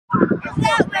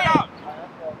Spread out.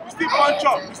 You still punch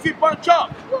up. You still punch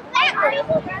up.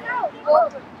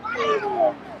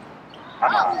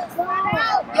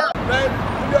 Spread.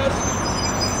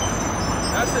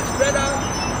 That's it. Spread out.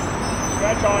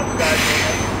 Stretch arms, guys.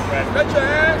 Stretch your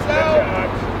hands out.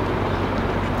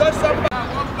 Touch somebody.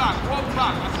 Walk back. Walk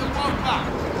back. I said walk back.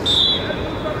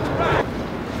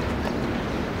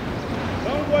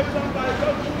 Don't watch somebody.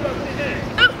 Don't shoot us in there.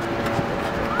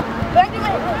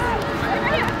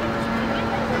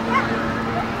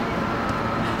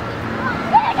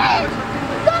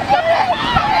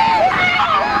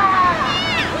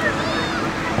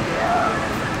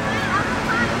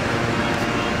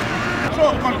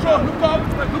 Control, look up,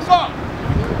 look up.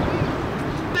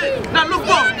 Now look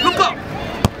up, look up.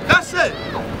 That's it.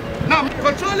 Now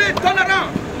control it, turn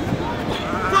around.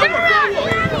 Forward,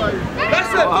 forward.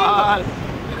 That's it, forward.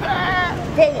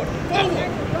 Forward,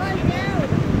 forward.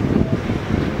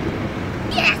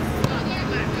 Yes.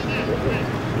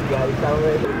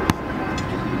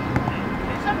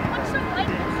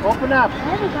 Open up.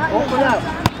 Open up.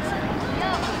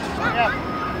 Yeah.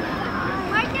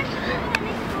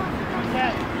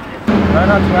 Try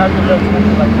not to have your legs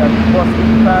moving like that. Because if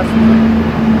you pass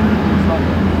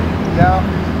down,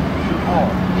 shoot more.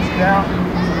 Down,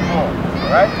 shoot more.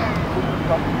 Alright?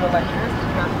 Come feel like this,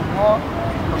 pass the ball,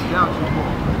 come down, shoot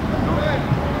more.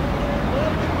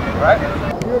 Alright?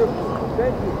 Beautiful.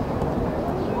 Thank you.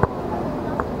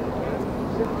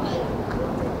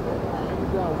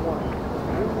 Down one.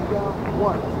 Down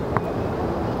one.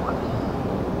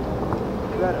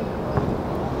 Better.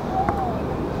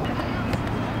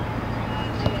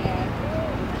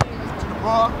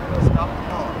 Ball, stop the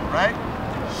ball, right?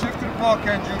 Shift to the ball,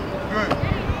 Kenji. Good.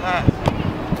 Pass.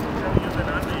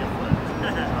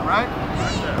 Alright?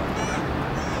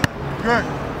 Good.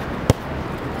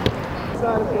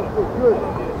 Side of the foot, good.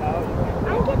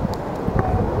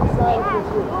 Side of the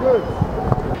foot, good.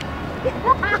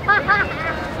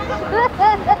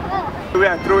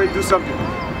 Throw it, do something.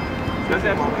 If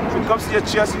it comes to your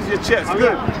chest, use your chest.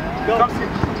 Good.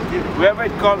 Wherever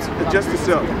it comes, adjust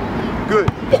yourself. Good.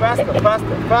 Faster,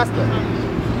 faster, faster.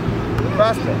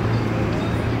 Faster.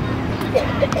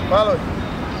 Follow.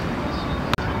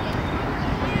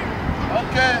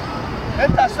 Okay.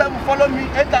 Enter 7, follow me.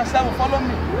 Enter 7, follow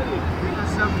me. Enter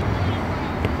 7.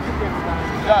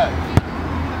 Yeah.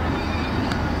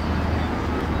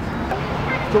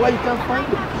 So why you can't find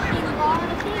it?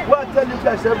 Well, I tell you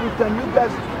guys every time, you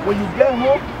guys, when you get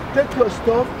home, take your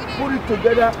stuff, put it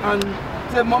together and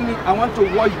say, Mommy, I want to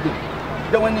wash them.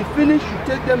 Then when you finish, you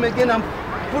take them again and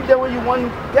put them where you want to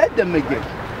get them again,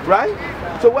 right?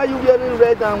 So why are you wearing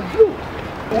red and blue?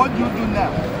 What do you do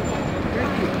now?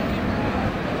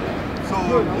 So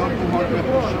don't do 100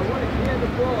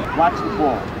 push-ups. Watch the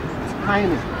ball. It's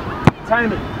timing.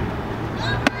 Timing.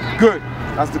 Good.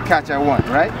 That's the catch I want,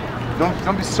 right?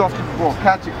 Don't be soft with the ball.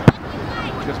 Catch it.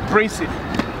 Just brace it.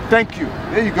 Thank you.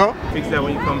 There you go. Fix that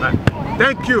when you come back.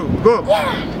 Thank you. Go.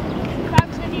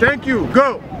 Thank you.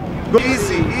 Go. Go.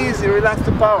 Easy, easy, relax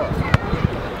the power.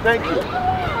 Thank you.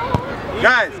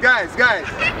 Guys.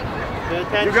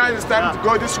 You guys are starting to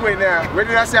go this way now. Where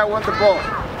did I say I want the ball?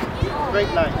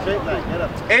 Straight line, get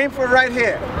up. Aim for right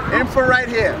here. Aim for right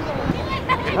here.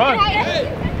 Run.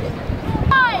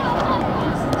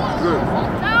 Good.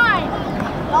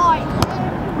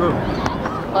 Good.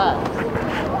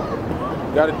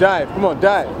 Gotta dive. Come on,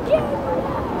 dive.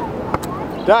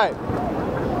 Dive.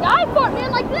 Dive for it,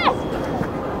 man, like this.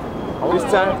 This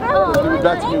time, give it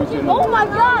back to me with your knee. Oh my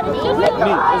God, it's just like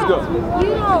knee. Let's go.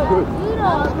 Good.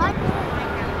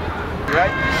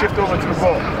 Right? Shift over to the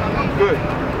ball. Good.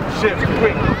 Shift,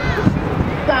 quick.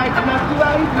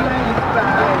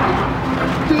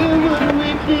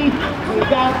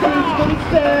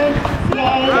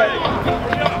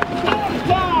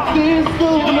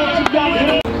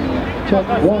 Check,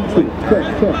 1, 2,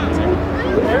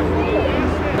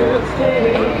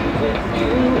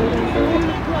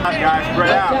 Guys,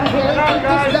 spread out.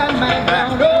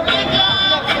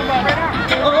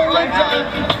 Oh my God,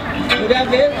 would have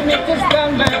helped me to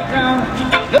stand back down.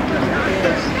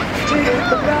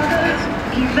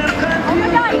 Oh my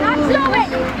God, not zooming.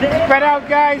 Spread out,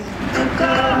 guys.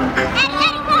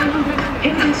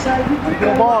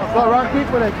 Good ball. Go run deep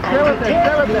with it. Stay with it.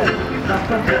 Stay with it.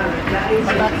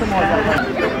 Back some more.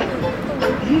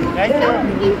 Thank you.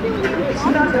 It's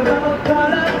not about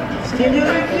color, still you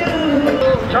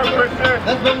refuse.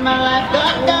 That's when my life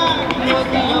got down.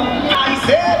 I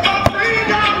said my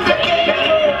freedom's a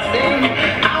game.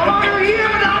 I want to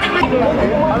hear that.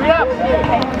 Hurry up.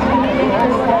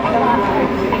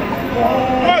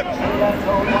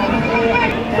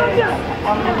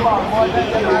 Go,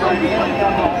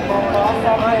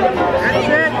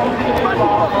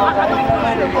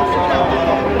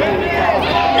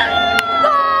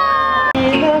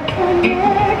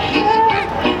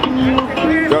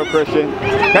 Christian.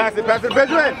 Pass it,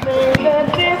 Benjamin.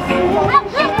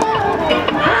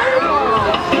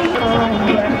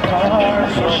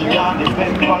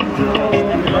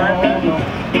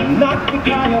 Not the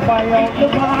kind of buy out the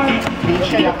bar.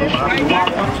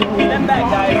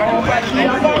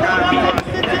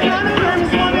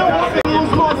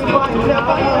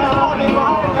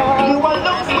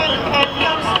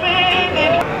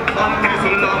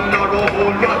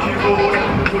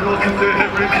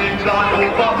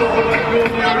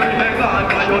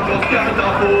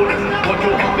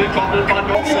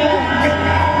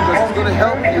 Because it's going to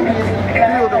help you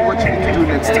build on what you need to do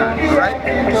next time, alright?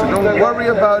 So don't worry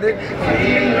about it,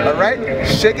 alright?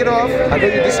 Shake it off. I know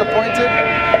you're disappointed,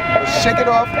 but shake it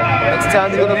off. Next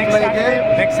time you're going to play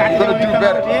again, you're going to do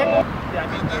better.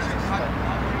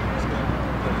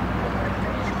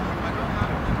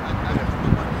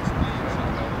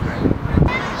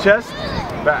 Chest,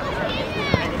 back.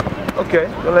 Okay,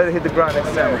 we'll let it hit the ground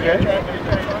next time, okay?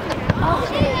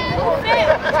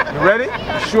 You ready?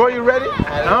 You sure you're ready?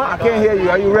 No, I can't hear you.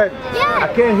 Are you ready? Yeah. I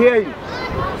can't hear you.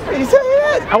 You said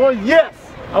yes. I want yes.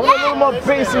 I want a little more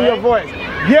bass in your voice.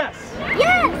 Yes.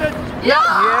 Yes.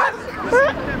 Yes.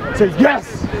 Say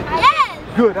yes.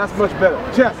 Yes. Good, that's much better.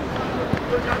 Chest.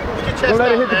 Don't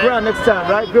let it hit the ground next time,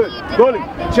 right? Good. Goalie,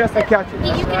 chest and catch it.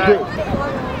 Good.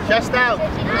 Chest out.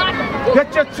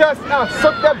 Get your chest out.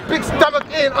 Suck that big stomach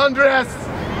in, Andres.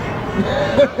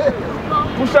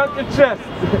 Push out your chest.